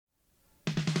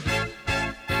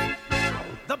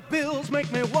Bills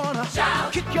make me wanna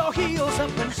shout. Kick your heels up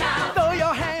and shout. Throw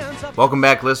your hands up. Welcome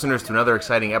back, listeners, to another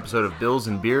exciting episode of Bills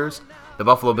and Beers, the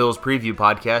Buffalo Bills preview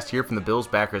podcast here from the Bills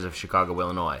backers of Chicago,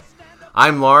 Illinois.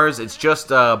 I'm Lars. It's just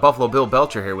Buffalo Bill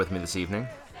Belcher here with me this evening.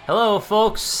 Hello,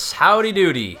 folks. Howdy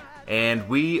doody. And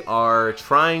we are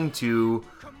trying to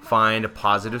find a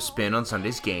positive spin on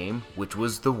Sunday's game, which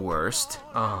was the worst.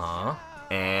 Uh-huh.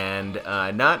 And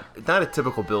not a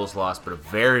typical Bills loss, but a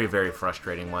very, very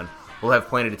frustrating one. We'll have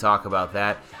plenty to talk about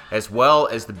that, as well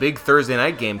as the big Thursday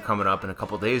night game coming up in a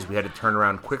couple days. We had to turn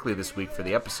around quickly this week for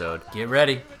the episode. Get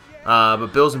ready. But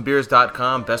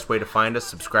billsandbeers.com, best way to find us.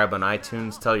 Subscribe on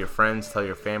iTunes. Tell your friends, tell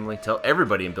your family, tell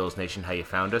everybody in Bills Nation how you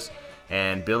found us.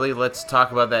 And Billy, let's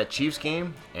talk about that Chiefs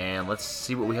game, and let's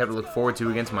see what we have to look forward to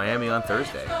against Miami on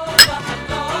Thursday.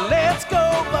 Let's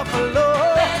go, Buffalo.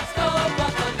 Let's go,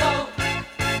 Buffalo.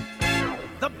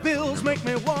 The Bills make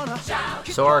me wanna shout.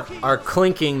 So our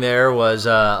clinking there was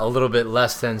a little bit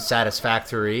less than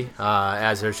satisfactory,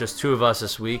 as there's just two of us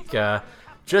this week.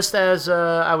 Just as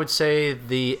I would say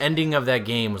the ending of that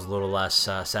game was a little less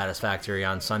satisfactory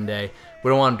on Sunday. We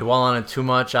don't want to dwell on it too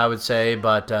much, I would say,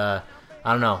 but I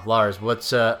don't know. Lars, what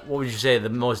would you say the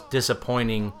most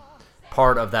disappointing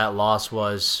part of that loss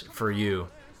was for you?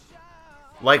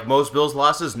 Like most Bills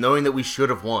losses, knowing that we should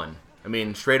have won. I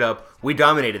mean, straight up, we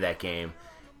dominated that game.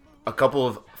 A couple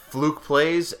of fluke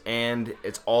plays, and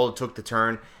it's all it took to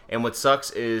turn. And what sucks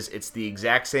is it's the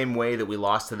exact same way that we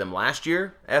lost to them last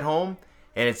year at home,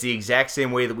 and it's the exact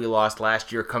same way that we lost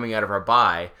last year coming out of our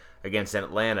bye against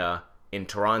Atlanta in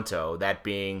Toronto, that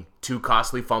being two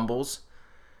costly fumbles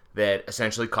that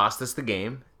essentially cost us the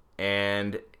game.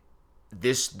 And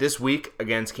this week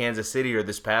against Kansas City, or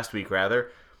this past week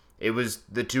rather, it was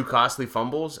the two costly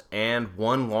fumbles and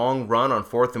one long run on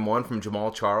 4th and 1 from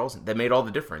Jamal Charles that made all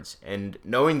the difference. And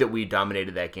knowing that we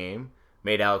dominated that game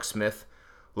made Alex Smith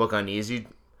look uneasy,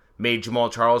 made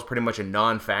Jamal Charles pretty much a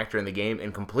non-factor in the game,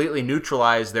 and completely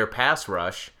neutralized their pass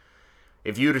rush.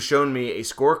 If you'd have shown me a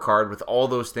scorecard with all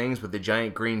those things with the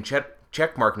giant green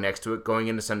check mark next to it going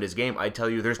into Sunday's game, I'd tell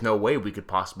you there's no way we could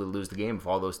possibly lose the game if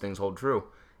all those things hold true.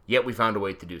 Yet we found a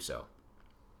way to do so.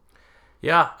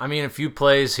 Yeah, I mean, a few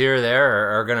plays here or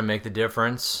there are going to make the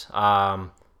difference.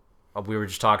 We were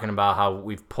just talking about how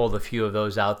we've pulled a few of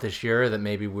those out this year that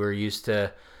maybe we're used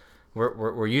to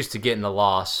getting the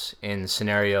loss in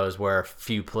scenarios where a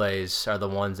few plays are the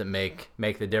ones that make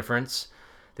the difference.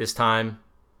 This time,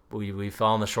 we fell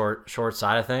on the short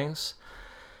side of things.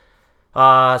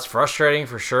 It's frustrating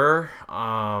for sure.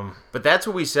 But that's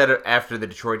what we said after the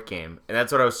Detroit game, and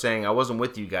that's what I was saying. I wasn't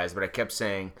with you guys, but I kept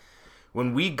saying,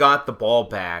 when we got the ball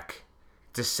back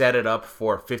to set it up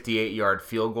for a 58-yard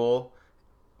field goal,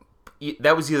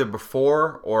 that was either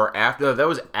before or after. No, that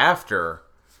was after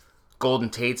Golden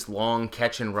Tate's long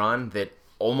catch and run that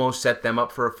almost set them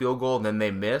up for a field goal, and then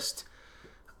they missed.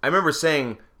 I remember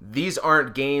saying, these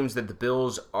aren't games that the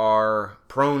Bills are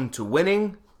prone to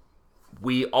winning.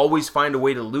 We always find a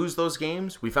way to lose those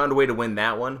games. We found a way to win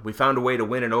that one. We found a way to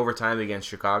win in overtime against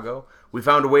Chicago. We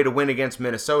found a way to win against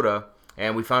Minnesota.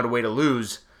 And we found a way to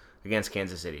lose against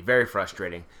Kansas City. Very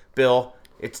frustrating. Bill,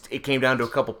 it came down to a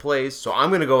couple plays, so I'm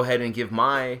going to go ahead and give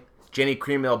my Jenny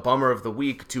Cream Ale Bummer of the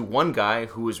Week to one guy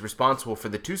who was responsible for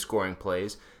the two scoring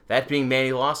plays, that being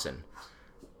Manny Lawson.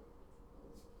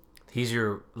 He's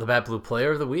your Labatt Blue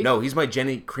Player of the Week? No, he's my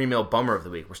Jenny Cream Ale Bummer of the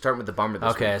Week. We're starting with the Bummer this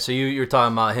week. Okay, so you're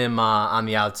talking about him on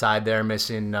the outside there,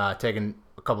 missing, taking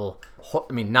a couple,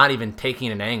 not even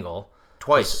taking an angle.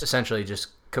 Twice. Essentially just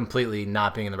completely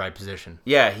not being in the right position.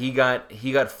 Yeah, he got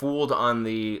fooled on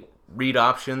the read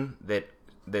option that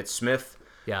Smith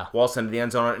waltzed into the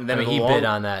end zone. And then he bid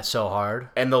on that so hard.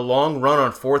 And the long run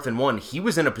on 4th and 1, he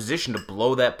was in a position to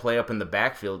blow that play up in the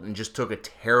backfield and just took a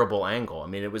terrible angle. I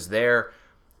mean, it was there.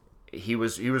 He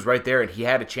was right there, and he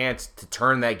had a chance to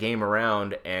turn that game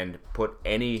around and put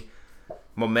any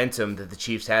momentum that the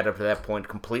Chiefs had up to that point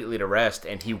completely to rest,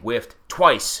 and he whiffed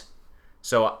twice.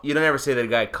 So you don't ever say that a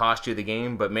guy cost you the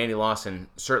game, but Manny Lawson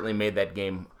certainly made that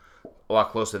game a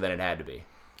lot closer than it had to be.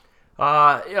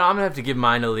 I'm gonna have to give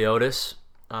mine to Leotis.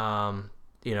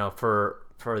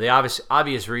 For the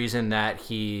obvious reason that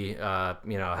he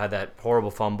had that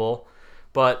horrible fumble,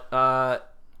 but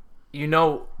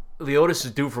Leotis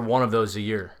is due for one of those a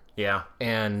year. Yeah,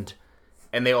 and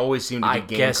they always seem to be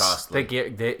game costly.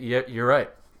 You're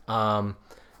right.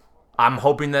 I'm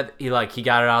hoping that he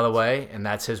got it out of the way, and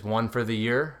that's his one for the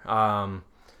year.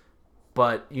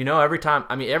 But every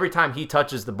time he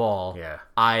touches the ball,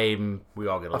 we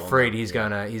all get afraid he's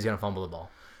gonna fumble the ball.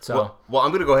 So well,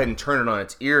 I'm gonna go ahead and turn it on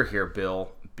its ear here,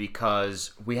 Bill,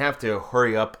 because we have to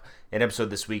hurry up an episode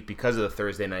this week because of the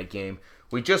Thursday night game.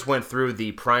 We just went through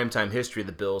the primetime history of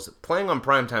the Bills. Playing on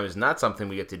primetime is not something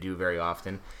we get to do very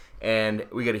often, and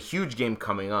we got a huge game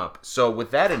coming up. So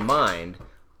with that in mind,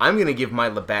 I'm going to give my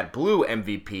Labatt Blue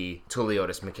MVP to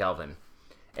Leotis McKelvin.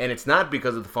 And it's not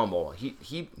because of the fumble.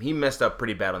 He messed up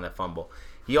pretty bad on that fumble.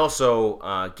 He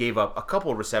also gave up a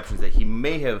couple of receptions that he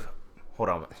may have... Hold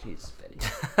on. Jeez, Betty.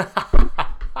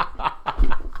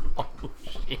 Oh,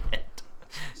 shit.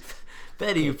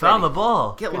 Betty, you found the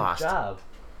ball. Get lost. Good job.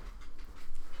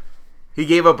 He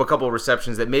gave up a couple of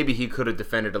receptions that maybe he could have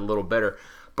defended a little better.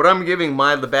 But I'm giving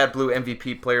my Labatt Blue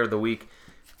MVP Player of the Week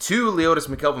to Leotis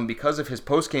McKelvin because of his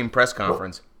post-game press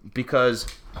conference. Because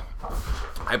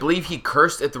I believe he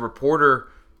cursed at the reporter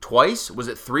twice. Was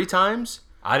it 3 times?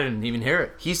 I didn't even hear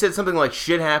it. He said something like,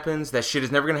 shit happens, that shit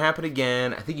is never going to happen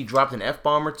again. I think he dropped an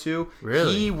F-bomb or 2.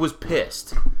 Really? He was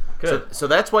pissed. Good. So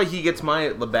that's why he gets my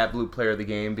Labatt Blue Player of the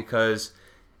Game, because,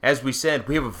 as we said,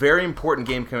 we have a very important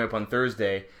game coming up on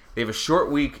Thursday. They have a short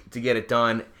week to get it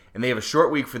done, and they have a short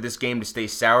week for this game to stay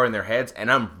sour in their heads,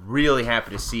 and I'm really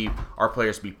happy to see our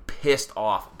players be pissed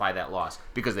off by that loss,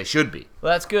 because they should be.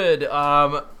 Well, that's good.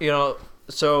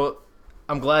 So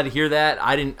I'm glad to hear that.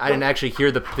 I didn't actually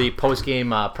hear the post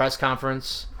game press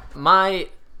conference. My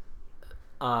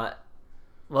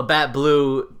Labatt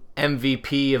Blue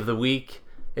MVP of the week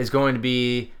is going to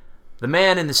be the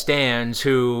man in the stands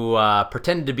who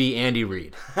pretended to be Andy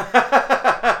Reid.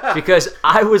 Because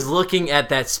I was looking at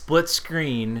that split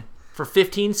screen for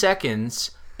 15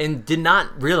 seconds and did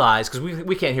not realize, because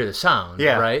we can't hear the sound,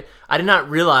 right? I did not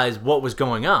realize what was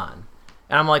going on.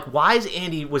 And I'm like, was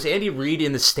Andy Reid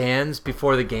in the stands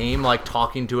before the game, like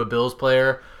talking to a Bills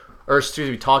player? Or excuse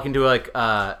me, talking to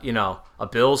a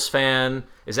Bills fan?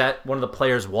 Is that one of the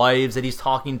players' wives that he's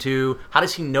talking to? How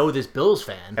does he know this Bills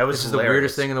fan? This is the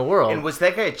weirdest thing in the world. And was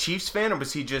that guy a Chiefs fan, or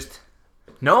was he just...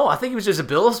 No, I think he was just a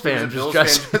Bills fan.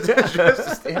 Just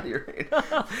to stand here.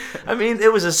 I mean,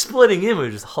 it was a splitting image.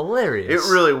 It was hilarious.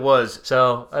 It really was.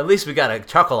 So at least we got a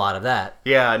chuckle out of that.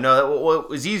 Yeah, no, it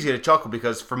was easy to chuckle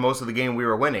because for most of the game we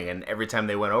were winning, and every time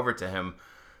they went over to him,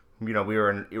 we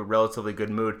were in a relatively good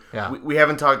mood. Yeah. We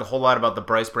haven't talked a whole lot about the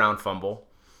Bryce Brown fumble,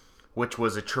 which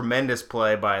was a tremendous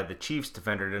play by the Chiefs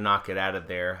defender to knock it out of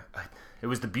there. It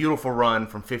was the beautiful run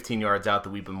from 15 yards out that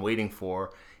we've been waiting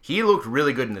for. He looked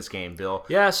really good in this game, Bill.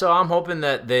 Yeah, so I'm hoping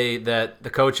that the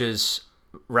coaches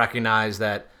recognize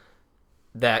that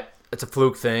it's a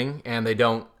fluke thing and they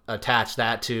don't attach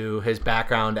that to his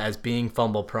background as being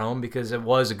fumble prone, because it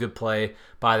was a good play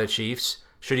by the Chiefs.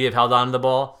 Should he have held on to the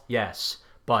ball? Yes,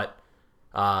 but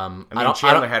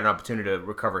Chandler had an opportunity to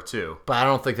recover too. But I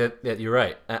don't think that you're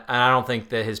right, and I don't think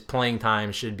that his playing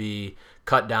time should be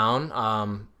cut down.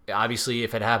 Obviously,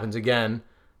 if it happens again,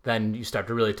 then you start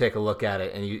to really take a look at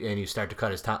it, and you start to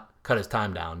cut his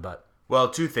time down. But well,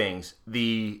 2 things: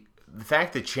 the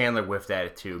fact that Chandler whiffed at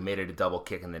it too made it a double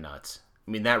kick in the nuts.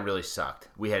 I mean, that really sucked.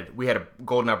 We had a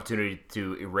golden opportunity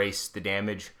to erase the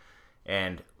damage,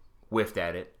 and whiffed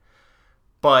at it.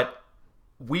 But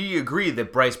we agreed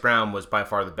that Bryce Brown was by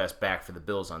far the best back for the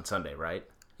Bills on Sunday, right?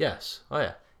 Yes. Oh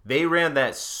yeah. They ran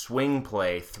that swing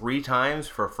play 3 times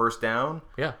for a first down.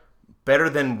 Yeah. Better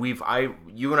than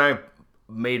you and I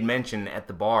made mention at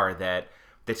the bar that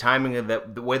the timing of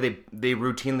that, the way they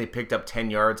routinely picked up 10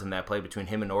 yards on that play between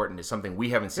him and Orton is something we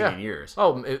haven't seen in years.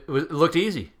 Oh, it looked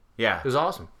easy. Yeah. It was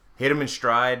awesome. Hit him in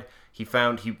stride. He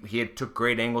took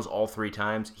great angles all 3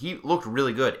 times. He looked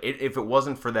really good. If it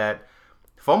wasn't for that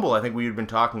fumble, I think we would have been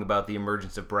talking about the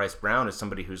emergence of Bryce Brown as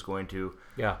somebody who's going to...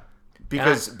 Yeah.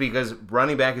 Because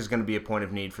running back is going to be a point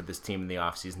of need for this team in the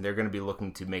offseason. They're going to be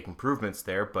looking to make improvements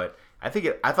there, but I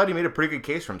thought he made a pretty good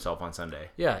case for himself on Sunday.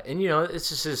 Yeah, and it's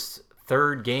just his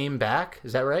 3rd game back.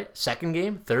 Is that right? 2nd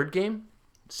game? 3rd game?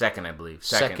 2nd, I believe.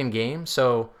 Second game.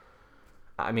 So,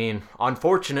 I mean,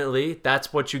 unfortunately,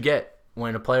 that's what you get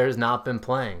when a player has not been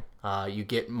playing. You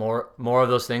get more of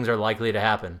those things are likely to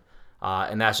happen.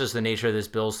 And that's just the nature of this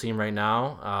Bills team right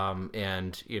now.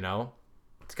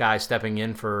 This guy stepping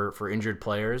in for injured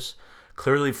players.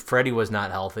 Clearly, Freddie was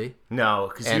not healthy. No,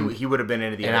 because he would have been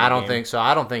into the end of the game. And I don't think so.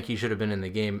 I don't think he should have been in the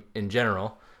game in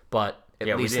general. But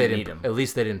at least they didn't. At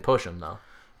least they didn't push him though.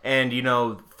 And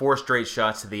 4 straight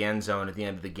shots to the end zone at the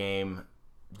end of the game.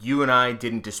 You and I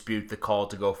didn't dispute the call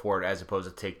to go for it as opposed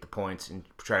to take the points and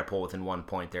try to pull within 1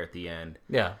 point there at the end.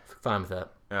 Yeah, fine with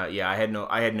that. I had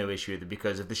no issue with it,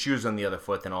 because if the shoe's on the other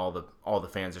foot, then all the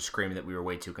fans are screaming that we were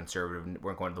way too conservative and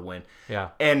weren't going to the win. Yeah.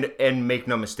 And make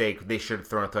no mistake, they should have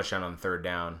thrown a touchdown on 3rd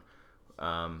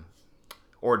down.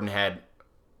 Orton had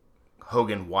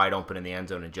Hogan wide open in the end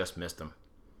zone and just missed him.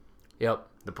 Yep.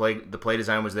 The play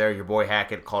design was there. Your boy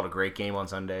Hackett called a great game on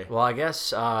Sunday. Well, I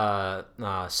guess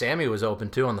Sammy was open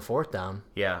too on the fourth down.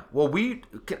 Yeah. Well,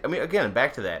 again,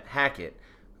 back to that. Hackett.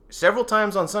 Several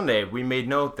times on Sunday, we made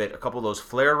note that a couple of those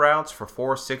flare routes for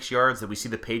 4-6 yards that we see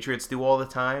the Patriots do all the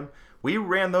time, we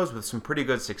ran those with some pretty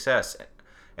good success.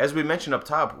 As we mentioned up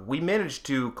top, we managed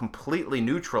to completely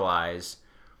neutralize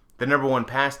the number one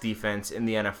pass defense in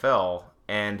the NFL.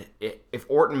 And if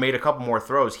Orton made a couple more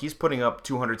throws, he's putting up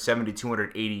 270,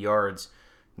 280 yards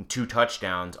and 2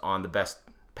 touchdowns on the best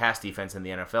pass defense in the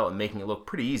NFL and making it look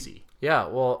pretty easy. Yeah,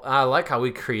 well, I like how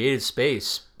we created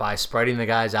space by spreading the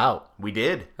guys out. We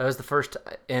did. That was the first,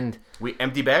 and we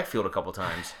empty backfield a couple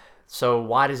times. So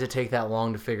why does it take that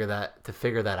long to figure that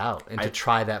out and to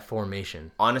try that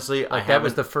formation? Honestly, that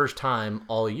was the first time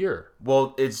all year.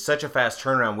 Well, it's such a fast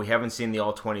turnaround. We haven't seen the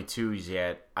all-22s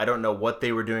yet. I don't know what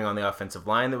they were doing on the offensive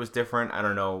line that was different. I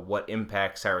don't know what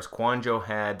impact Cyrus Kouandjio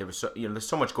had. There was there's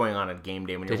so much going on at game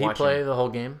day when you're watching. Did he play the whole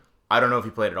game? I don't know if he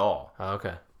played at all. Oh,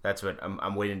 okay. That's what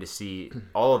I'm waiting to see,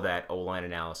 all of that O-line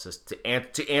analysis to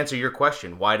answer your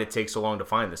question. Why did it take so long to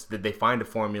find this? Did they find a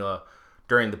formula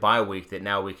during the bye week that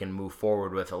now we can move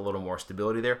forward with a little more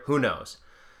stability there? Who knows?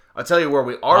 I'll tell you where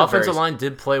we are. The offensive line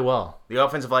did play well. The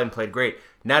offensive line played great.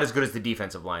 Not as good as the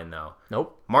defensive line, though.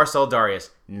 Nope. Marcel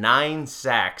Darius, 10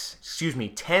 sacks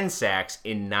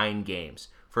in 9 games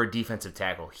for a defensive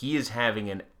tackle. He is having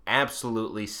an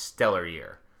absolutely stellar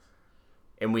year.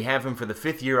 And we have him for the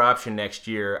 5th-year option next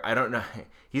year. I don't know.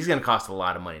 He's going to cost a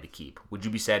lot of money to keep. Would you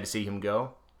be sad to see him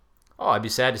go? Oh, I'd be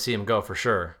sad to see him go for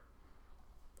sure.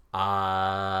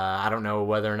 I don't know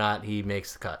whether or not he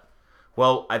makes the cut.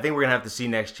 Well, I think we're going to have to see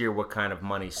next year what kind of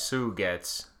money Sue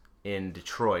gets in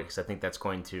Detroit, because I think that's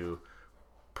going to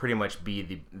pretty much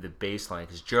be the baseline,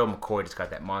 because Gerald McCoy just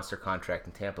got that monster contract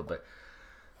in Tampa. But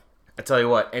I tell you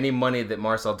what, any money that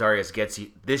Marcel Darius gets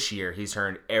this year, he's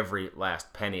earned every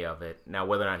last penny of it. Now,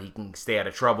 whether or not he can stay out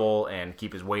of trouble and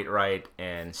keep his weight right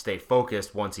and stay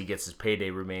focused once he gets his payday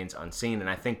remains unseen. And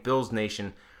I think Bills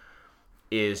Nation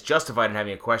is justified in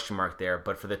having a question mark there,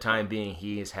 but for the time being,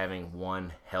 he is having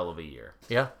one hell of a year.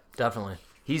 Yeah, definitely.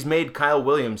 He's made Kyle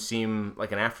Williams seem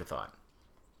like an afterthought.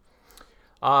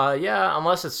 Yeah,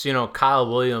 unless it's, Kyle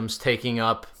Williams taking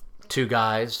up 2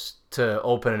 guys to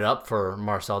open it up for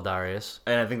Marcel Darius.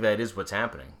 And I think that is what's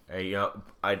happening.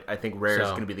 I think Rare is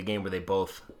going to be the game where they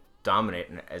both dominate,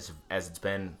 and as it's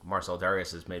been, Marcel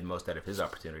Darius has made most out of his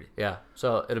opportunity. Yeah,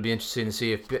 so it'll be interesting to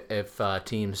see if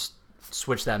teams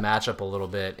switch that matchup a little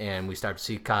bit and we start to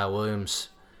see Kyle Williams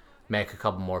make a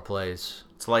couple more plays.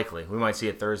 It's likely. We might see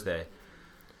it Thursday.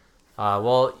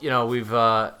 Well,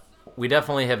 we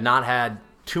definitely have not had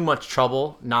too much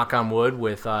trouble, knock on wood,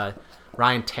 with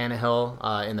Ryan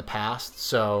Tannehill in the past.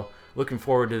 So looking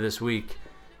forward to this week.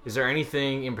 Is there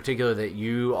anything in particular that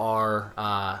you're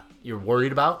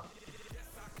worried about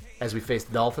as we face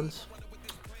the Dolphins?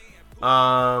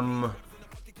 No.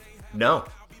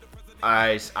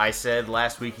 I said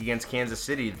last week against Kansas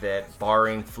City that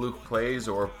barring fluke plays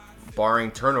or barring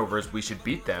turnovers, we should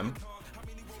beat them.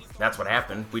 That's what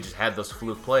happened. We just had those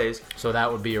fluke plays. So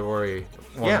that would be your worry.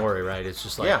 Worry, right? It's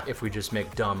just like if we just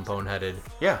make dumb, boneheaded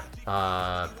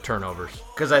turnovers.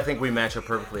 Because I think we match up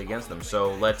perfectly against them.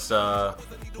 So let's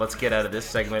get out of this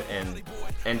segment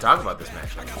and talk about this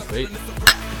matchup. Sweet.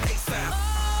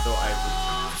 So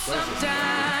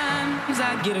sometimes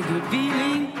I get a good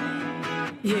feeling.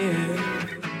 Yeah.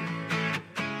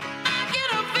 I get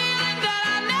a feeling that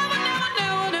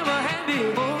I never had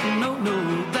before. No,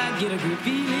 I get a good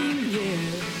feeling, yeah.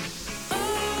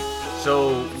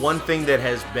 So one thing that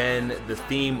has been the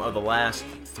theme of the last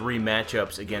 3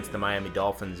 matchups against the Miami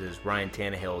Dolphins is Ryan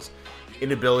Tannehill's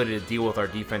inability to deal with our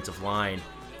defensive line.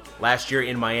 Last year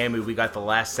in Miami, we got the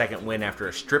last-second win after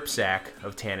a strip sack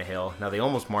of Tannehill. Now, they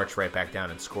almost marched right back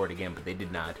down and scored again, but they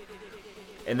did not.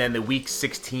 And then the Week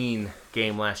 16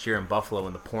 game last year in Buffalo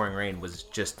in the pouring rain was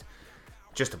just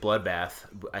a bloodbath.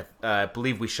 I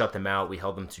believe we shut them out. We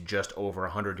held them to just over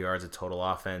 100 yards of total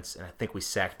offense, and I think we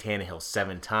sacked Tannehill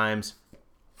 7 times.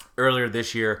 Earlier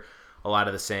this year, a lot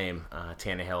of the same.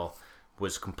 Tannehill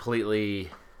was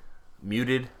completely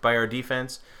muted by our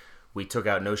defense. We took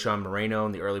out Noshawn Moreno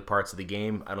in the early parts of the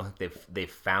game. I don't think they've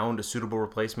found a suitable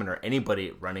replacement or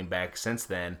anybody running back since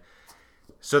then.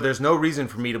 So there's no reason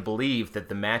for me to believe that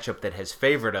the matchup that has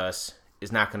favored us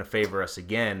is not going to favor us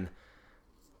again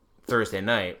Thursday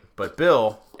night. But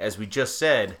Bill, as we just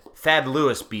said, Thad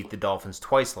Lewis beat the Dolphins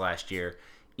twice last year.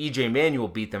 E.J. Manuel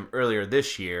beat them earlier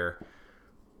this year.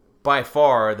 By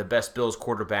far, the best Bills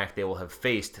quarterback they will have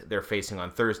faced, they're facing on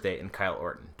Thursday, in Kyle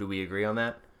Orton. Do we agree on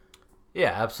that?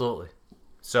 Yeah, absolutely.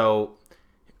 So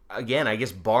again, I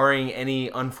guess barring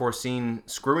any unforeseen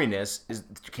screwiness,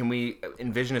 can we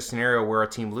envision a scenario where a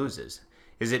team loses?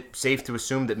 Is it safe to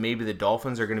assume that maybe the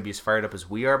Dolphins are going to be as fired up as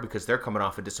we are because they're coming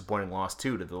off a disappointing loss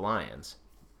too to the Lions?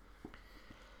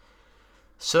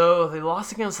 So they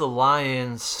lost against the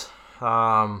Lions.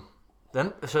 So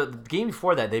the game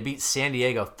before that, they beat San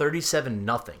Diego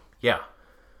 37-0. Yeah.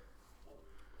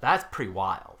 That's pretty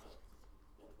wild.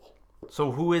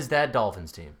 So who is that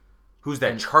Dolphins team? Who's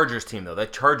that Chargers team, though?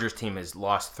 That Chargers team has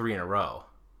lost 3 in a row.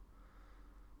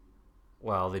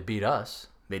 Well, they beat us.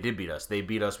 They did beat us. They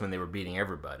beat us when they were beating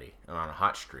everybody and on a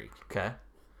hot streak. Okay.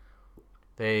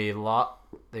 They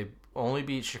only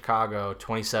beat Chicago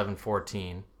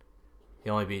 27-14. They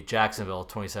only beat Jacksonville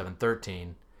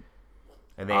 27-13.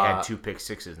 And they had 2 pick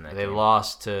sixes in that They game.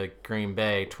 lost to Green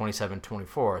Bay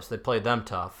 27-24, so they played them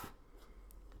tough.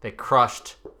 They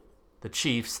crushed the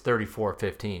Chiefs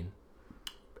 34-15.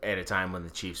 At a time when the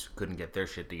Chiefs couldn't get their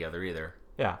shit together either.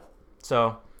 Yeah.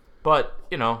 So, but,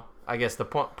 I guess the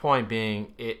point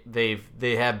being, they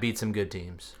have beat some good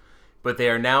teams. But they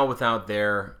are now without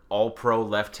their all-pro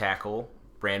left tackle,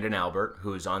 Brandon Albert,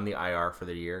 who is on the IR for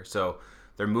the year. So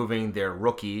they're moving their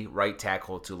rookie right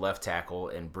tackle to left tackle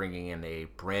and bringing in a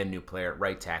brand new player at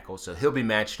right tackle. So he'll be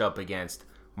matched up against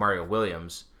Mario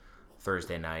Williams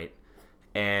Thursday night.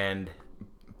 And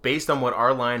based on what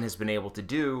our line has been able to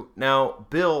do, now,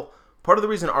 Bill, part of the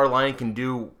reason our line can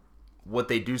do what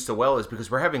they do so well is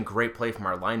because we're having great play from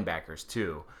our linebackers,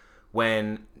 too.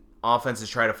 When offenses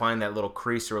try to find that little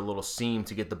crease or a little seam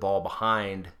to get the ball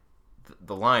behind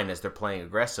the line as they're playing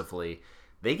aggressively,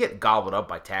 they get gobbled up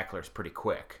by tacklers pretty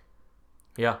quick.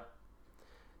 Yeah.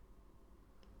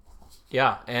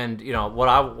 Yeah, and what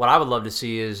I would love to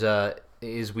see is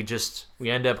we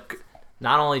end up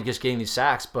not only just getting these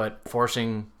sacks but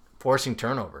forcing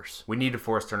turnovers. We need to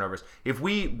force turnovers. If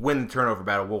we win the turnover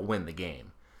battle, we'll win the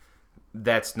game.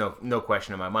 That's no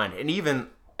question in my mind. And even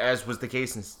as was the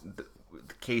case in the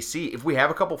KC, if we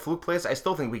have a couple fluke plays, I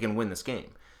still think we can win this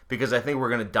game because I think we're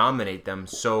going to dominate them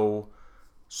so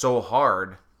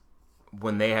hard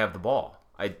when they have the ball.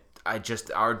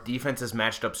 Our defense has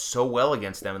matched up so well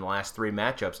against them in the last 3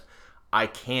 matchups. I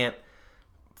can't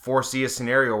foresee a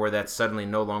scenario where that's suddenly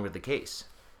no longer the case.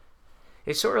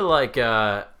 It's sort of like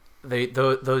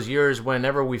those years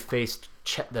whenever we faced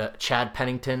the Chad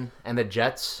Pennington and the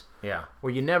Jets. Yeah.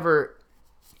 Where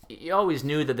you always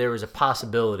knew that there was a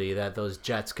possibility that those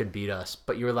Jets could beat us,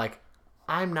 but you were like,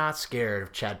 I'm not scared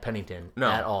of Chad Pennington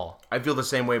at all. I feel the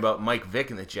same way about Mike Vick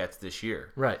and the Jets this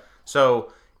year. Right.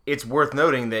 So it's worth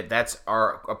noting that that's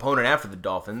our opponent after the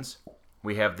Dolphins.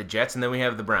 We have the Jets and then we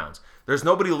have the Browns. There's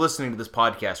nobody listening to this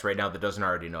podcast right now that doesn't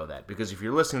already know that. Because if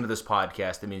you're listening to this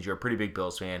podcast, it means you're a pretty big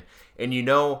Bills fan. And you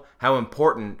know how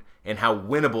important and how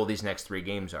winnable these next 3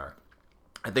 games are.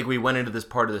 I think we went into this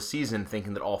part of the season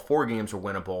thinking that all 4 games were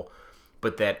winnable.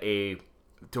 But that to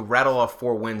rattle off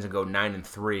 4 wins and go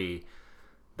 9-3,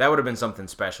 that would have been something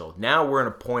special. Now we're in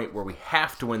a point where we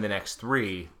have to win the next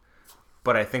 3.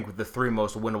 But I think the 3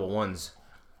 most winnable ones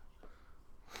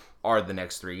are the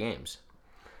next 3 games.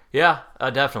 Yeah,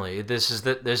 definitely. This is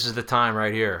the time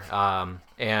right here.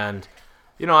 And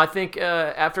I think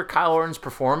after Kyle Orton's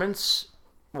performance,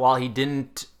 while he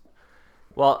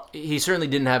certainly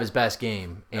didn't have his best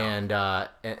game, no.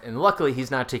 And luckily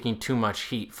he's not taking too much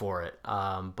heat for it.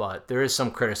 But there is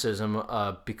some criticism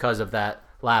because of that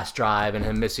last drive and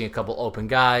him missing a couple open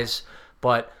guys.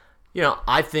 But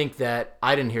I think that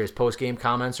I didn't hear his post-game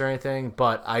comments or anything,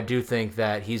 but I do think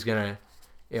that he's gonna,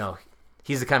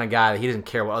 he's the kind of guy that he doesn't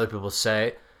care what other people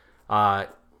say.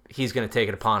 He's gonna take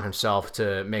it upon himself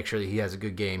to make sure that he has a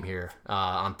good game here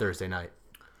on Thursday night.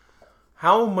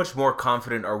 How much more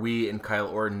confident are we in Kyle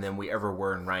Orton than we ever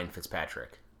were in Ryan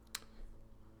Fitzpatrick?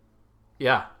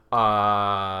 Yeah.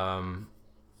 I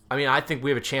think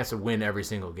we have a chance to win every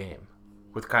single game.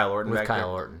 With Kyle Orton With back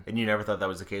Kyle there? Orton. And you never thought that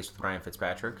was the case with Ryan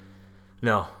Fitzpatrick?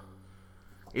 No.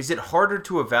 Is it harder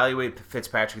to evaluate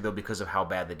Fitzpatrick, though, because of how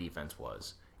bad the defense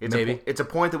was? Maybe. It's a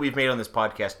point that we've made on this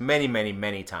podcast many, many,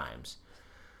 many times.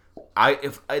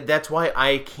 That's why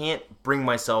I can't bring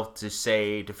myself to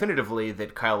say definitively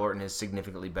that Kyle Orton is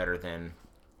significantly better than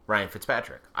Ryan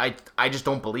Fitzpatrick. I just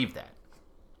don't believe that.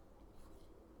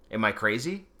 Am I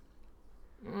crazy?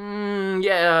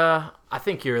 Yeah, I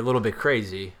think you're a little bit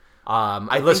crazy.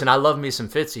 I love me some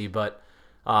Fitzy, but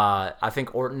I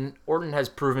think Orton has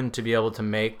proven to be able to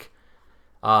make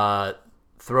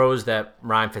throws that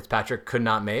Ryan Fitzpatrick could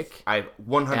not make. I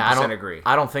 100% agree.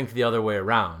 I don't think the other way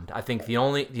around. I think the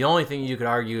only thing you could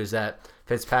argue is that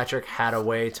Fitzpatrick had a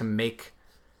way to make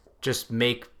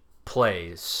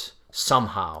plays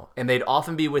somehow, and they'd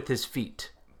often be with his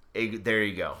feet. There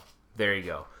you go.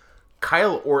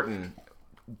 Kyle Orton,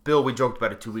 Bill, we joked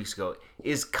about it 2 weeks ago,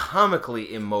 is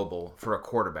comically immobile for a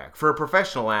quarterback. For a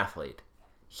professional athlete,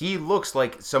 he looks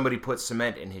like somebody put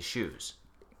cement in his shoes.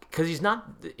 Because he's not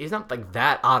like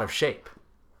that out of shape.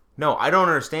 No, I don't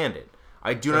understand it.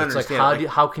 I do not understand. Like,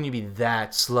 how can you be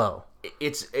that slow?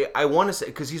 I want to say,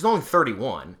 because he's only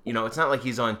 31. It's not like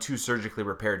he's on 2 surgically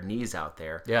repaired knees out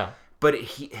there. Yeah. But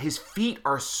his feet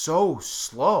are so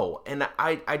slow. And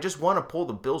I just want to pull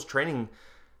the Bills training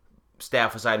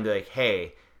staff aside and be like,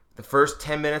 hey, the first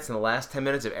 10 minutes and the last 10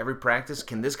 minutes of every practice,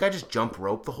 can this guy just jump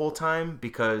rope the whole time?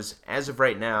 Because as of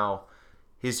right now,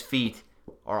 his feet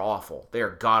are awful. They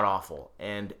are god-awful.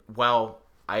 And while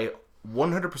I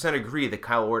 100% agree that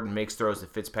Kyle Orton makes throws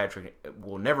that Fitzpatrick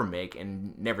will never make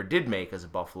and never did make as a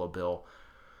Buffalo Bill,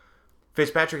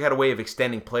 Fitzpatrick had a way of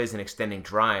extending plays and extending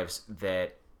drives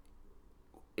that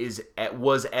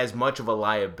was as much of a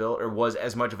liability, or was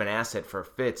as much of an asset for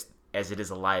Fitz as it is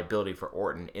a liability for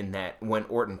Orton, in that when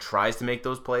Orton tries to make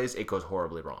those plays, it goes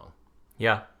horribly wrong.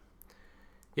 Yeah.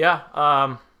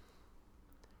 Yeah.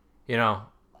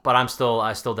 But I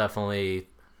still definitely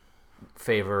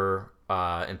favor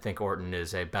and think Orton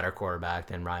is a better quarterback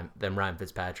than Ryan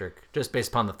Fitzpatrick, just based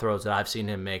upon the throws that I've seen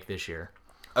him make this year.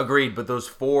 Agreed, but those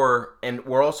 4, and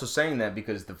we're also saying that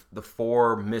because the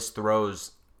 4 missed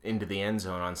throws into the end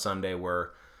zone on Sunday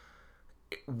were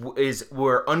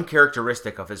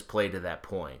uncharacteristic of his play to that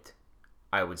point,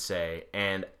 I would say,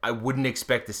 and I wouldn't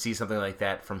expect to see something like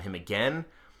that from him again.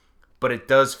 But it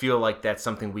does feel like that's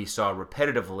something we saw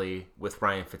repetitively with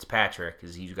Ryan Fitzpatrick,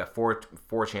 because he's got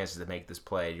four chances to make this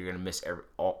play. You're going to miss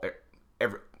all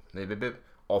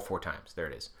 4 times. There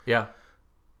it is. Yeah.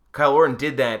 Kyle Orton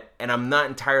did that, and I'm not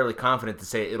entirely confident to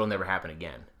say it'll never happen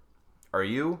again. Are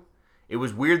you? It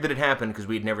was weird that it happened because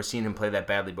we'd never seen him play that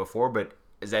badly before, but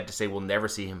is that to say we'll never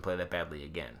see him play that badly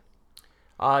again?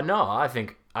 No, I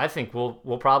think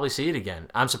we'll probably see it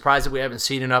again. I'm surprised that we haven't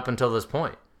seen it up until this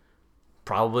point.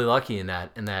 Probably lucky in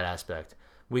that aspect.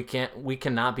 We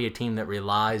cannot be a team that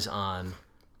relies on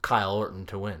Kyle Orton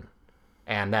to win,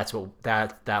 and that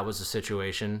was the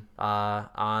situation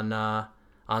on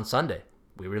Sunday.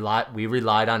 We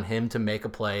relied on him to make a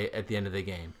play at the end of the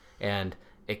game, and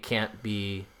it can't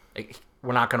be.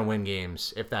 We're not going to win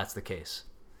games if that's the case.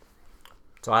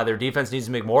 So either defense needs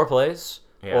to make more plays,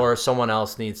 or someone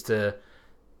else needs to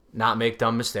not make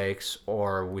dumb mistakes,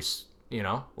 or we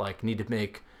need to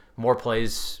make more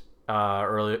plays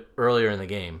earlier in the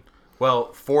game.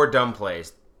 Well, 4 dumb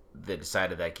plays that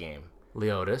decided that game.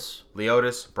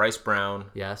 Leotis, Bryce Brown,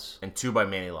 yes, and 2 by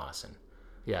Manny Lawson.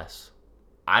 Yes.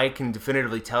 I can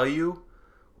definitively tell you,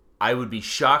 I would be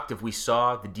shocked if we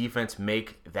saw the defense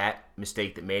make that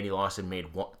mistake that Manny Lawson made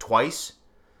twice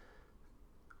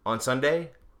on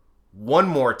Sunday, one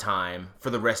more time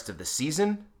for the rest of the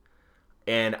season,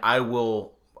 and I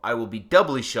will be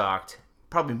doubly shocked,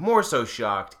 probably more so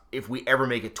shocked, if we ever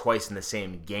make it twice in the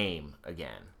same game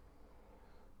again.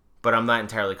 But I'm not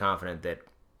entirely confident that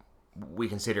we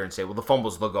can sit here and say, well, the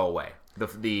fumbles, they'll go away.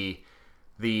 The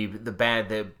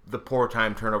poor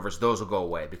time turnovers, those will go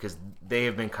away, because they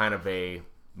have been kind of a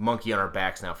monkey on our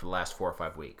backs now for the last 4 or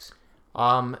 5 weeks.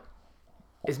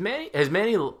 Is Manny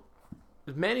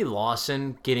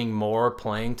Lawson getting more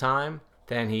playing time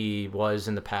than he was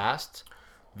in the past?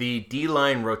 The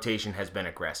D-line rotation has been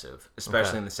aggressive,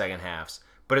 especially in the second halves,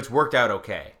 but it's worked out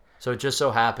okay. So it just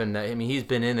so happened that, he's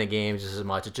been in the games just as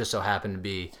much. It just so happened to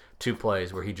be 2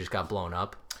 plays where he just got blown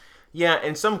up. Yeah,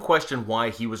 and some question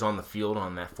why he was on the field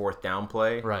on that 4th down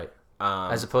play. Right.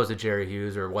 As opposed to Jerry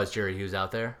Hughes, or was Jerry Hughes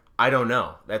out there? I don't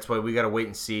know. That's why we got to wait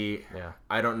and see. Yeah.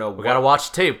 I don't know. We got to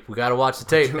watch the tape. We got to watch the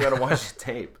tape.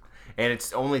 And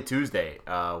it's only Tuesday.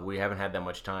 We haven't had that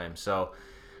much time. So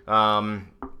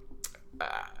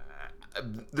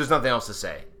there's nothing else to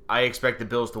say. I expect the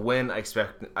Bills to win.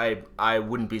 I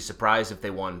wouldn't be surprised if they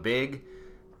won big,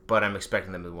 but I'm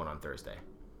expecting them to win on Thursday.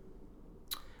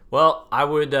 Well, I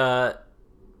would.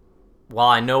 While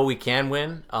I know we can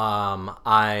win,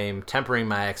 I'm tempering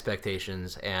my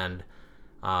expectations and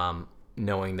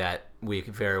knowing that we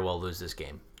could very well lose this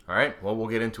game. All right. Well, we'll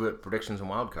get into it. Predictions and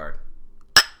wild card.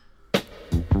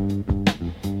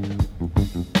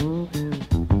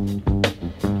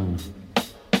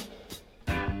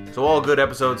 So all good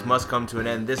episodes must come to an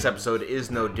end. This episode is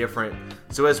no different.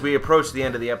 So as we approach the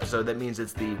end of the episode, that means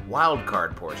it's the wild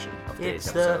card portion of today's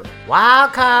episode.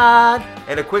 Wild card.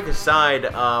 And a quick aside,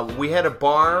 we had a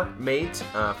bar mate,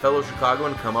 fellow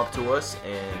Chicagoan, come up to us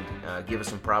and give us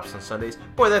some props on Sundays.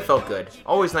 Boy, that felt good.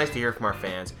 Always nice to hear from our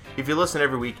fans. If you listen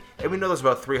every week, and we know there's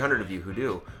about 300 of you who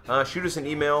do, shoot us an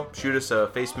email, shoot us a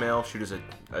face mail, shoot us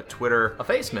a Twitter. A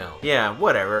face mail. Yeah,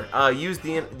 whatever. Use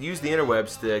the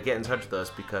interwebs to get in touch with us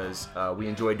because we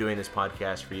enjoy doing this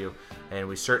podcast for you, and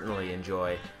we certainly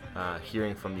enjoy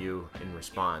hearing from you in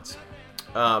response.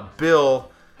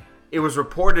 Bill, it was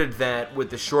reported that with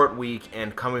the short week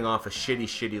and coming off a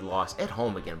shitty loss at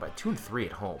home again by 2-3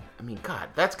 at home, I mean, God,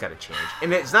 that's got to change.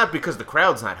 And it's not because the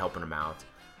crowd's not helping him out.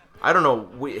 I don't know.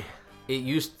 It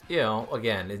used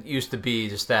to be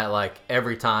just that, like,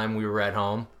 every time we were at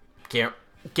home,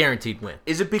 guaranteed win.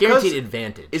 Is it because guaranteed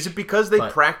advantage? Is it because they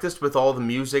practiced with all the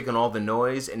music and all the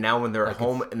noise, and now when they're at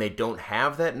home and they don't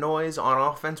have that noise on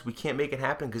offense, we can't make it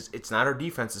happen because it's not our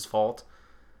defense's fault?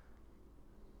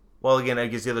 Well, again, I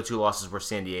guess the other two losses were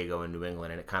San Diego and New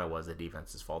England, and it kind of was the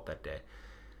defense's fault that day.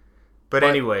 But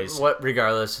anyways,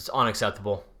 regardless, it's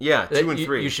unacceptable. Yeah,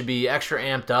 2-3. You should be extra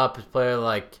amped up. As a player,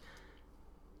 like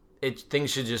things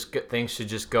should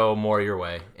just go more your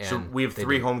way. And so we have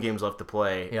 3 home games left to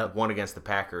play. Yep. One against the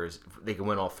Packers. They can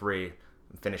win all 3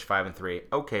 and finish 5-3.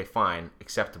 Okay, fine,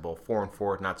 acceptable.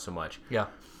 4-4, not so much. Yeah.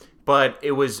 But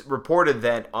it was reported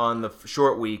that on the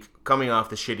short week, coming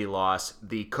off the shitty loss,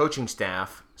 the coaching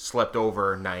staff slept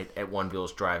overnight at One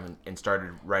Bills Drive and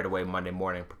started right away Monday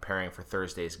morning preparing for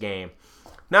Thursday's game.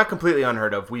 Not completely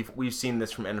unheard of. We've seen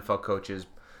this from NFL coaches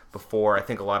before. I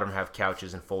think a lot of them have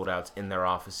couches and foldouts in their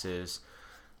offices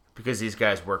because these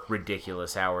guys work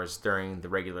ridiculous hours during the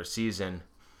regular season.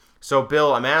 So,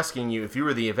 Bill, I'm asking you, if you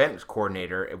were the event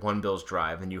coordinator at One Bills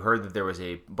Drive and you heard that there was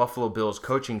a Buffalo Bills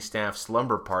coaching staff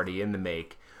slumber party in the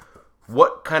make,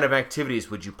 what kind of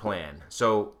activities would you plan?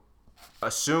 So,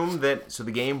 assume that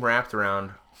the game wrapped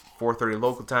around 4:30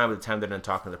 local time. By the time they're done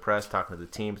talking to the press, talking to the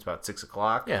team, it's about 6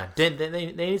 o'clock. Yeah, they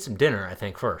need some dinner, I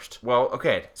think, first. Well,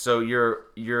 okay, so your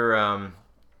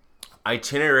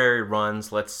itinerary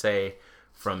runs, let's say,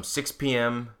 from 6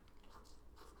 p.m.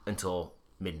 until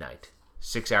midnight.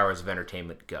 6 hours of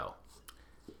entertainment, go.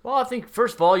 Well, I think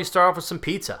first of all you start off with some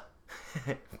pizza.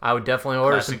 I would definitely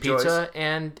order Classic some pizza,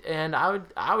 choice. and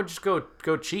I would just go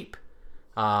cheap.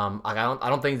 I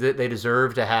don't think that they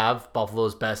deserve to have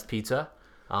Buffalo's best pizza.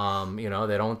 They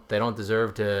don't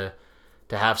deserve to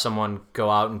have someone go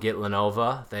out and get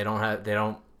Lenovo.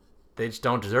 They just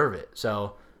don't deserve it.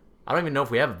 So I don't even know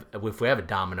if we have a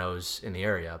Domino's in the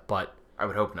area, but I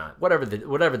would hope not. Whatever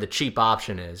the cheap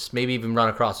option is, maybe even run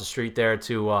across the street there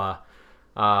to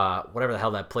whatever the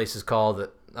hell that place is called.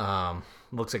 That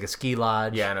looks like a ski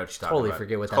lodge. Yeah, I know what you're talking about.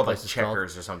 Forget what it's that called place like is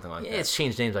Checkers called. or something like that. It's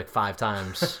changed names like 5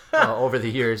 times over the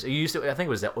years. It used to, I think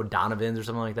it was that O'Donovan's or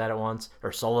something like that at once,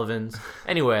 or Sullivan's.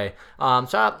 Anyway,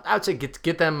 so I would say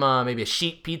get them maybe a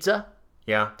sheet pizza.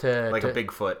 Yeah, like a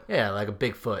Bigfoot. Yeah, like a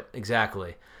Bigfoot,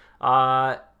 exactly.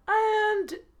 And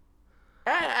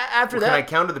after that, can I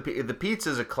counter the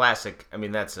pizza's a classic? I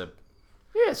mean, that's a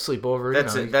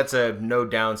sleepover. That's a no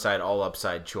downside, all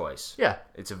upside choice. Yeah,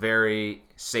 it's a very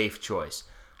safe choice.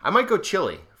 I might go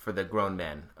chili for the grown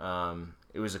men.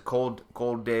 It was a cold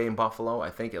day in Buffalo.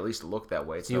 I think at least it looked that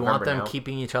way. It's Do you November want them now.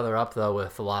 keeping each other up though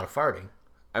with a lot of farting?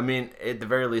 I mean, at the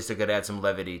very least, it could add some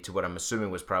levity to what I'm assuming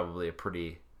was probably a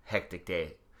pretty hectic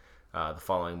day the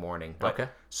following morning. But, okay.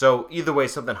 So either way,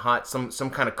 something hot, some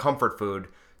kind of comfort food,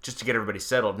 just to get everybody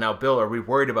settled. Now, Bill, are we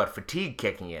worried about fatigue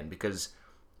kicking in? Because,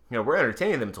 we're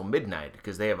entertaining them until midnight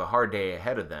because they have a hard day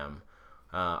ahead of them.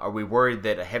 Are we worried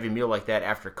that a heavy meal like that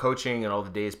after coaching and all the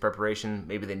day's preparation,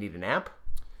 maybe they need a nap?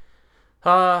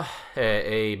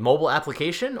 A mobile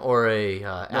application or a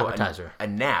appetizer? A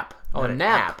nap. Oh, a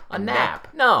nap. A nap.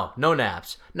 No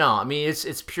naps. No, I mean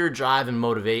it's pure drive and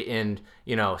motivate and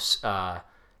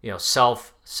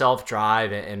self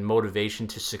drive and motivation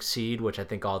to succeed, which I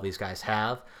think all these guys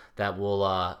have. That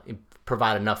will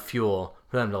provide enough fuel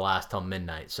for them to last till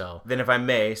midnight. So then, if I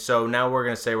may, so now we're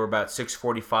gonna say we're about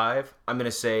 6:45. I'm gonna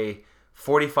say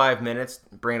 45 minutes,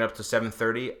 bring it up to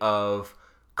 7:30 of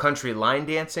country line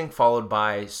dancing, followed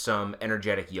by some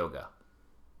energetic yoga.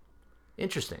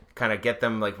 Interesting. Kind of get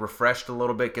them like refreshed a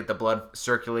little bit, get the blood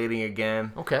circulating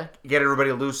again. Okay. Get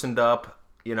everybody loosened up.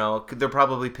 They're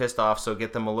probably pissed off, so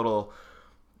get them a little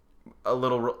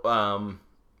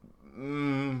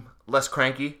less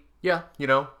cranky. Yeah.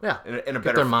 Yeah. In a Get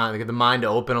better their mind, get the mind to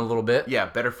open a little bit. Yeah,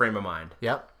 better frame of mind.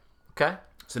 Yep. Okay.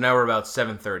 So now we're about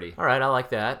 7:30. All right, I like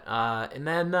that. And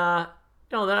then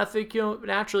then I think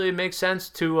naturally it makes sense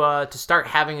to start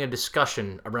having a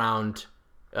discussion around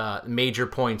major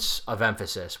points of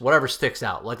emphasis, whatever sticks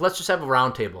out. Like, let's just have a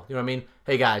round table. You know what I mean?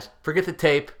 Hey guys, forget the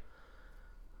tape.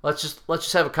 Let's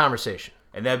just have a conversation.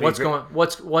 And that'd be what's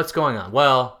going on?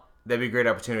 Well, that'd be a great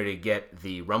opportunity to get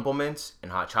the Rumple Mints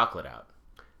and hot chocolate out.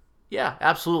 Yeah,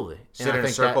 absolutely. Sit in a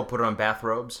circle, put on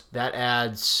bathrobes. That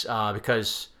adds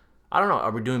because I don't know.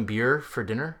 Are we doing beer for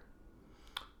dinner?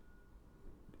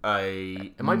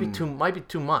 It might be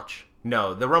too much.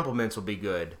 No, the Rumple Mints will be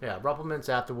good. Yeah, Rumple Mints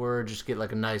afterward. Just get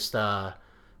like a nice, I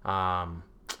don't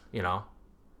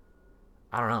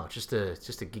know, just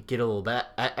to get a little bit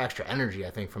extra energy.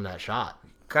 I think from that shot.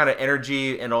 Kind of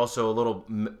energy, and also a little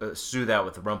soothe out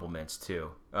with the Rumple Mints too.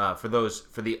 For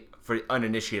the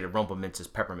uninitiated, Rumple Mints is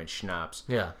peppermint schnapps.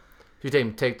 Yeah. If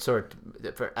you take sort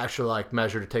of for extra like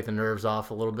measure to take the nerves off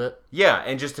a little bit. Yeah,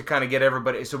 and just to kind of get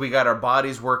everybody. So we got our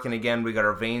bodies working again. We got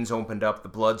our veins opened up. The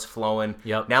blood's flowing.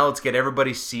 Yep. Now let's get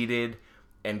everybody seated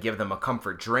and give them a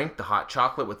comfort drink. The hot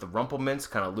chocolate with the Rumple Mints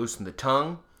kind of loosen the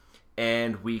tongue,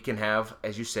 and we can have,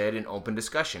 as you said, an open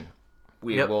discussion.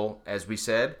 We will, as we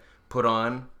said, put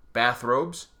on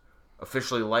bathrobes,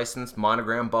 officially licensed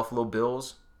monogram Buffalo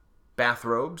Bills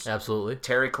bathrobes. Absolutely.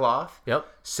 Terry cloth. Yep.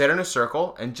 Sit in a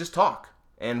circle and just talk.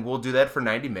 And we'll do that for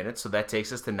 90 minutes, so that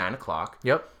takes us to 9 o'clock.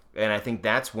 Yep. And I think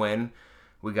that's when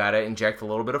we got to inject a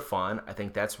little bit of fun. I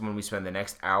think that's when we spend the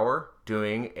next hour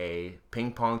doing a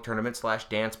ping pong tournament /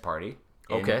 dance party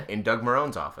in Doug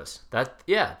Marone's office. I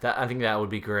think that would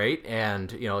be great.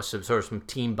 And, some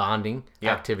team bonding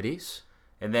activities.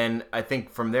 And then I think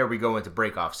from there we go into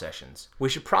break-off sessions. We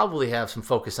should probably have some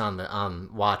focus on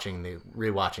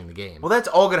rewatching the game. Well, that's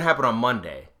all going to happen on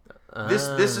Monday. This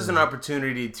is an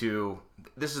opportunity to.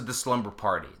 This is the slumber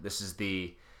party. This is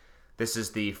the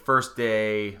first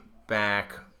day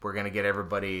back. We're going to get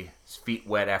everybody's feet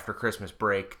wet after Christmas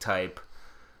break type.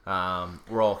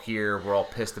 We're all here. We're all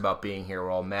pissed about being here. We're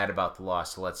all mad about the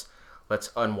loss. So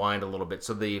let's unwind a little bit.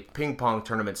 So the ping pong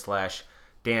tournament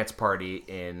 / dance party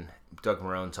in Doug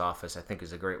Marone's office, I think,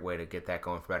 is a great way to get that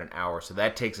going for about an hour. So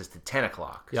that takes us to 10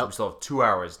 o'clock. Yep. So we still have 2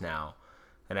 hours now.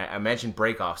 And I mentioned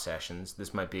break-off sessions.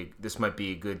 This might be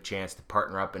a good chance to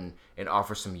partner up and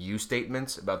offer some you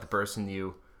statements about the person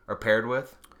you are paired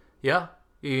with. Yeah.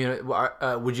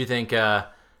 Would you think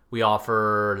we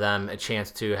offer them a chance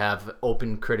to have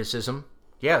open criticism?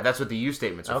 Yeah, that's what the you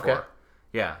statements are for.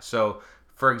 Yeah. So,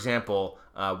 for example,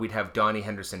 we'd have Donnie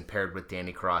Henderson paired with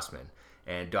Danny Crossman.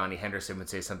 And Donnie Henderson would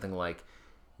say something like,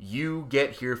 "You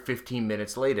get here 15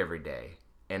 minutes late every day,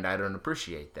 and I don't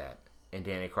appreciate that." And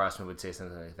Danny Crossman would say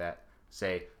something like that.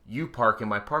 Say, "You park in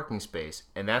my parking space,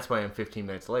 and that's why I'm 15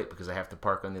 minutes late, because I have to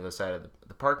park on the other side of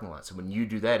the parking lot. So when you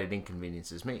do that, it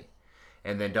inconveniences me."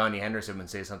 And then Donnie Henderson would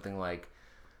say something like,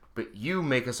 "But you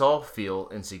make us all feel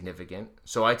insignificant,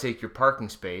 so I take your parking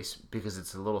space because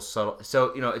it's a little subtle."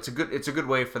 So, it's a good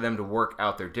way for them to work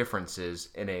out their differences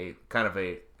in a kind of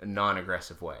a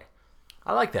non-aggressive way.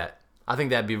 I like that. I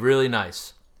think that'd be really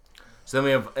nice. So then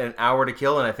we have an hour to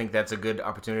kill, and I think that's a good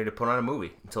opportunity to put on a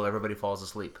movie until everybody falls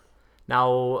asleep.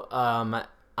 Now,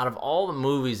 out of all the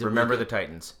movies... Remember the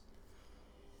Titans.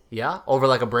 Yeah? Over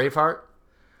like a Braveheart?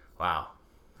 Wow.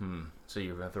 So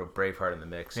you're going to throw Braveheart in the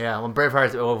mix. Yeah, well,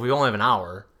 Braveheart, we only have an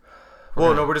hour.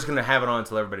 No, we're just going to have it on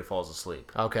until everybody falls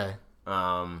asleep. Okay.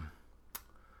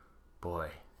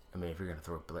 Boy. I mean, if you're going to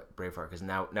throw Braveheart, because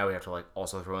now we have to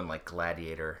also throw in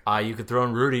Gladiator. You could throw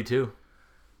in Rudy, too.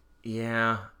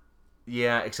 Yeah,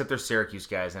 except they're Syracuse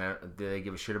guys, and do they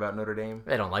give a shit about Notre Dame?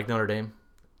 They don't like Notre Dame.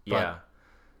 Yeah.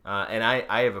 And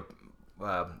I have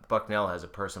Bucknell has a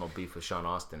personal beef with Sean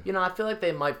Austin. I feel like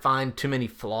they might find too many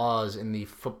flaws in the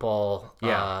football,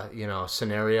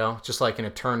 scenario. Just like an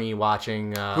attorney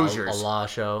watching Hoosiers. a law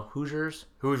show. Hoosiers?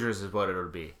 Hoosiers is what it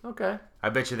would be. Okay. I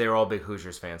bet you they were all big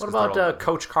Hoosiers fans. What about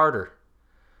Coach Carter?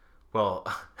 Well,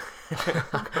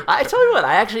 I tell you what,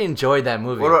 I actually enjoyed that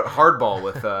movie. What about Hardball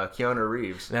with Keanu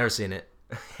Reeves? Never seen it.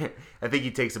 I think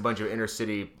he takes a bunch of inner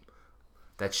city,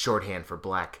 that's shorthand for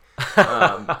black,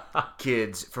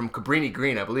 kids from Cabrini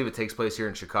Green. I believe it takes place here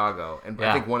in Chicago. And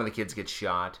I think one of the kids gets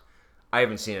shot. I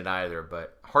haven't seen it either,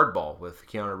 but Hardball with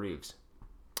Keanu Reeves.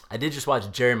 I did just watch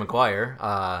Jerry Maguire.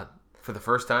 For the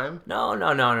first time? No.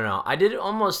 I did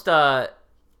almost...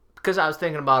 because I was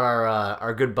thinking about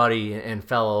our good buddy and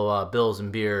fellow Bills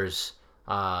and Beers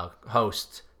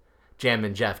host,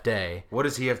 Jammin' Jeff Day. What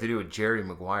does he have to do with Jerry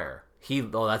Maguire?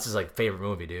 That's his favorite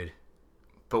movie, dude.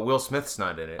 But Will Smith's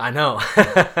not in it. I know.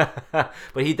 But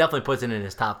he definitely puts it in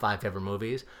his top 5 favorite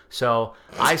movies. So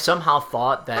I somehow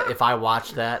thought that if I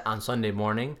watched that on Sunday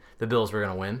morning, the Bills were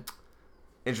going to win.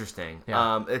 Interesting.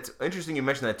 Yeah. It's interesting you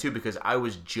mentioned that too, because I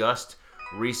was just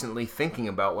recently thinking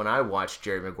about when I watched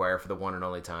Jerry Maguire for the one and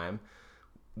only time,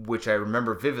 which I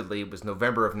remember vividly. It was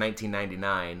November of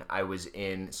 1999. I was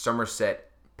in Somerset,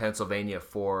 Pennsylvania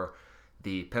for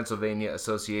the Pennsylvania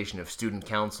Association of Student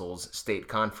Councils state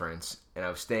conference, and I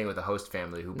was staying with a host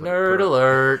family who Nerd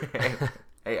alert.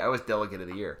 Hey, I was delegate of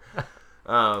the year.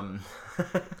 I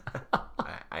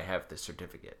have the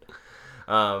certificate.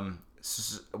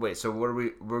 Wait, so what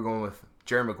are we're going with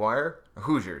Jerry Maguire or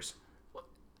Hoosiers?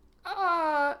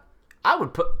 I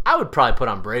would probably put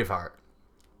on Braveheart.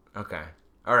 Okay.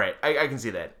 All right. I can see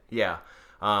that. Yeah.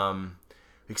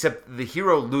 Except the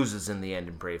hero loses in the end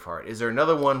in Braveheart. Is there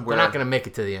another one where They're not going to make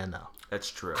it to the end, though. That's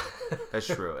true. That's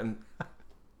true. And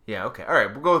yeah, okay. All right,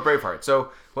 we'll go with Braveheart.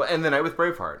 So, we'll end the night with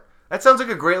Braveheart. That sounds like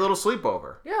a great little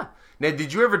sleepover. Yeah. Now,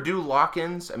 did you ever do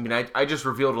lock-ins? I mean, I just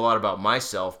revealed a lot about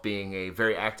myself being a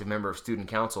very active member of student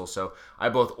council, so I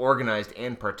both organized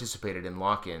and participated in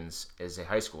lock-ins as a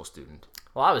high school student.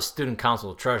 Well, I was student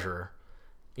council treasurer.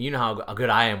 You know how good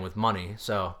I am with money,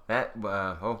 so... That,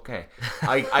 okay.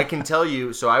 I can tell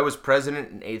you, so I was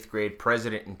president in 8th grade,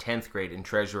 president in 10th grade, and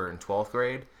treasurer in 12th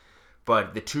grade.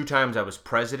 But the 2 times I was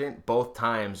president, both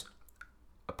times,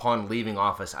 upon leaving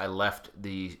office, I left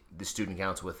the student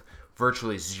council with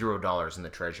virtually $0 in the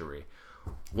treasury.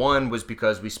 One was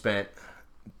because we spent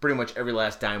pretty much every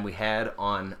last dime we had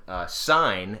on a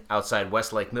sign outside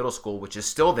Westlake Middle School, which is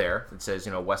still there. It says,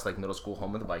 Westlake Middle School,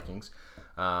 home of the Vikings.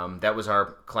 That was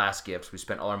our class gifts. We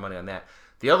spent all our money on that.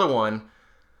 The other one,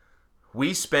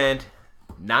 we spent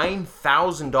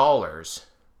 $9,000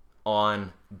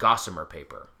 on gossamer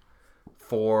paper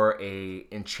for a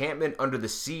Enchantment Under the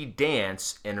Sea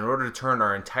dance, and in order to turn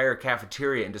our entire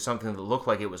cafeteria into something that looked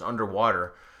like it was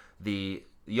underwater, the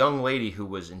young lady who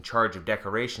was in charge of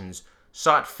decorations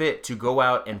sought fit to go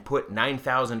out and put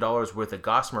 $9,000 worth of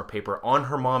gossamer paper on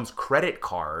her mom's credit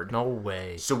card. No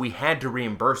way. So we had to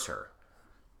reimburse her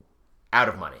out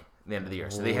of money at the end of the year.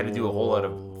 So they had to do a whole lot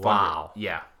of fun. Wow.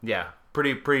 Yeah.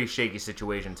 Pretty shaky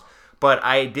situations. But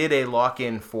I did a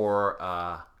lock-in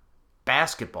for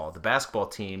basketball. The basketball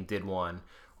team did one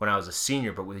when I was a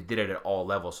senior, but we did it at all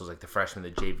levels. So it was like the freshman, the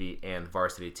JV, and the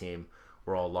varsity team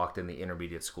were all locked in the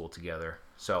intermediate school together.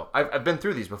 So I've been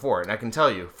through these before, and I can tell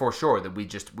you for sure that we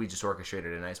just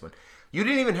orchestrated a nice one. You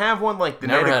didn't even have one like the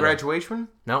night of graduation?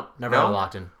 Nope, never had a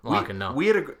lock-in. No. We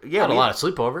had a lot of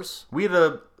sleepovers. We had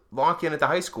a lock-in at the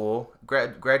high school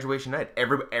graduation night.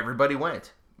 Everybody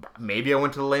went. Maybe I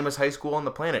went to the lamest high school on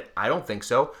the planet. I don't think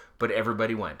so, but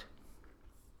everybody went.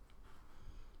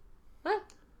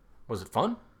 Was it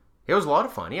fun? It was a lot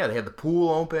of fun. Yeah, they had the pool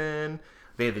open.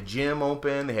 They had the gym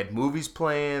open. They had movies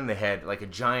playing. They had like a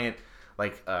giant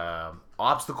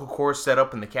obstacle course set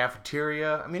up in the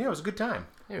cafeteria. I mean, it was a good time.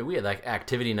 Yeah, we had like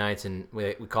activity nights, and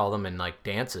we call them in like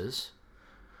dances.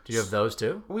 Did you have those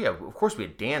too? Well, yeah, of course we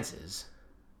had dances.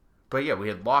 But yeah, we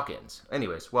had lock-ins.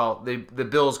 Anyways, well, the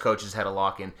Bills coaches had a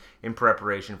lock-in in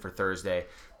preparation for Thursday.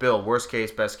 Bill, worst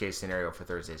case, best case scenario for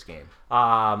Thursday's game?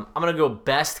 I'm going to go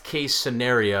best case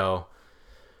scenario.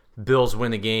 Bills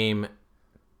win the game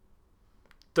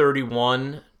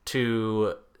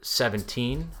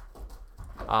 31-17.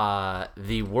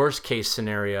 The worst case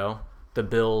scenario, the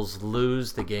Bills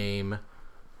lose the game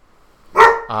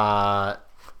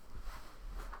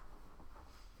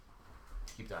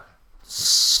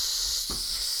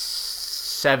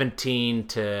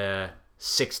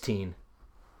 17-16.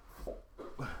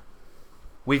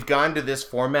 We've gone to this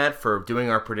format for doing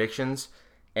our predictions,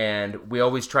 and we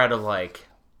always try to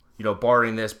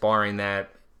barring this, barring that,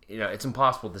 it's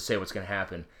impossible to say what's going to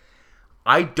happen.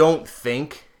 I don't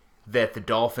think that the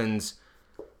Dolphins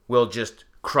will just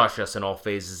crush us in all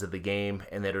phases of the game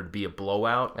and that it would be a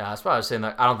blowout. Yeah, that's what I was saying.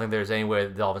 I don't think there's any way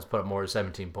the Dolphins put up more than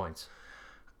 17 points.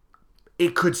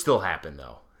 It could still happen,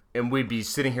 though. And we'd be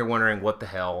sitting here wondering, what the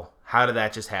hell? How did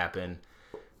that just happen?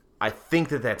 I think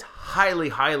that that's highly,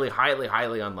 highly, highly,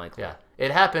 highly unlikely. Yeah,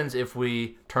 it happens if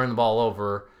we turn the ball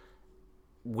over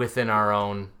within our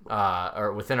own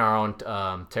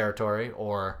territory,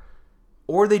 or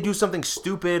they do something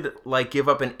stupid like give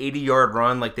up an 80-yard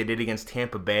run like they did against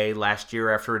Tampa Bay last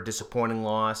year after a disappointing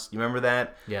loss. You remember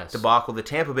that? Yes. Debacle. The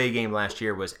Tampa Bay game last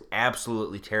year was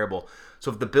absolutely terrible. So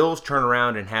if the Bills turn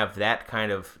around and have that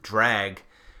kind of drag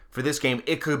for this game,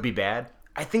 it could be bad.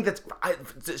 I think it's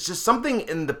just something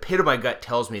in the pit of my gut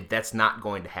tells me that's not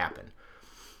going to happen.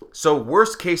 So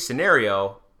worst case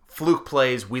scenario, fluke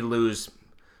plays, we lose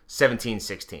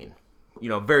 17-16.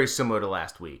 Very similar to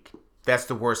last week. That's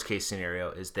the worst case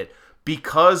scenario, is that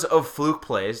because of fluke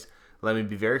plays, let me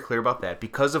be very clear about that,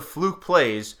 because of fluke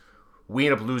plays, we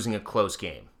end up losing a close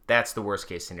game. That's the worst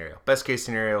case scenario. Best case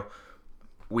scenario,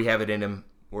 we have it in him.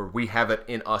 where we have it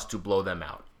in us to blow them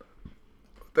out.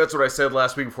 That's what I said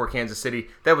last week before Kansas City.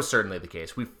 That was certainly the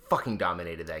case. We fucking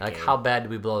dominated that game. How bad did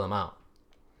we blow them out?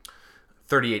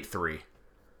 38-3.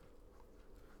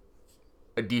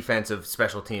 A defensive,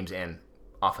 special teams, and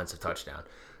offensive touchdown.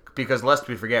 Because lest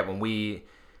we forget, when we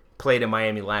played in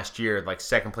Miami last year,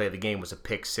 second play of the game was a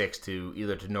pick six to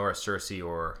either Norris Cersei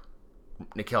or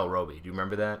Nickel Roby. Do you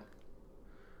remember that?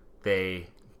 They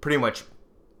pretty much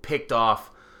picked off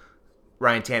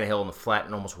Ryan Tannehill in the flat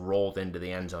and almost rolled into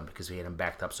the end zone because we had him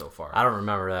backed up so far. I don't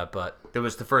remember that, but... It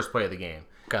was the first play of the game.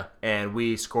 Okay. And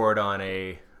we scored on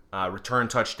a return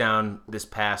touchdown this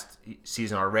past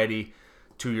season already.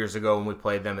 2 years ago when we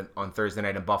played them on Thursday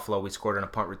night in Buffalo, we scored on a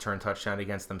punt return touchdown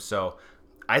against them. So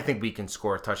I think we can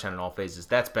score a touchdown in all phases.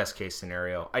 That's best case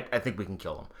scenario. I think we can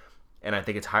kill them. And I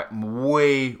think it's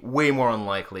way, way more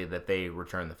unlikely that they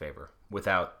return the favor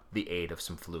without the aid of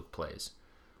some fluke plays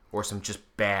or some just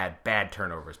bad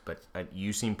turnovers. But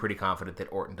you seem pretty confident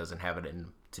that Orton doesn't have it in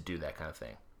to do that kind of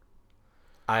thing.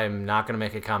 I'm not going to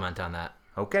make a comment on that.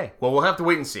 Okay. Well, we'll have to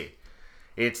wait and see.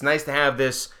 It's nice to have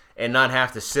this and not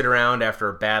have to sit around after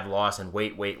a bad loss and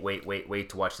wait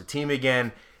to watch the team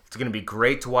again. It's going to be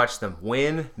great to watch them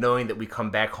win, knowing that we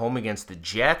come back home against the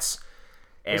Jets,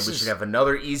 and we should have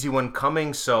another easy one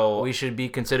coming. So we should be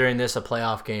considering this a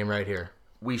playoff game right here.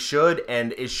 We should,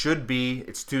 and it should be.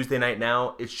 It's Tuesday night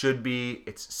now. It should be.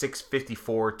 It's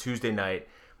 6:54 Tuesday night.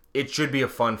 It should be a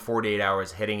fun 48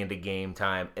 hours heading into game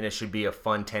time, and it should be a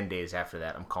fun 10 days after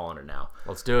that. I'm calling it now.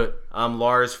 Let's do it. I'm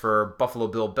Lars for Buffalo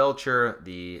Bill Belcher,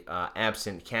 the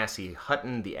absent Cassie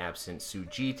Hutton, the absent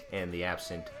Sujit, and the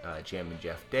absent Jam and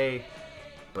Jeff Day.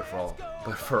 But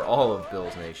for all of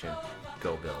Bills Nation,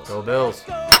 go Bills. Go Bills.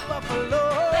 Let's go Buffalo.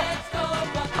 Let's go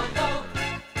Buffalo.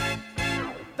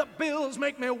 The Bills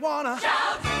make me wanna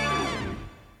shout.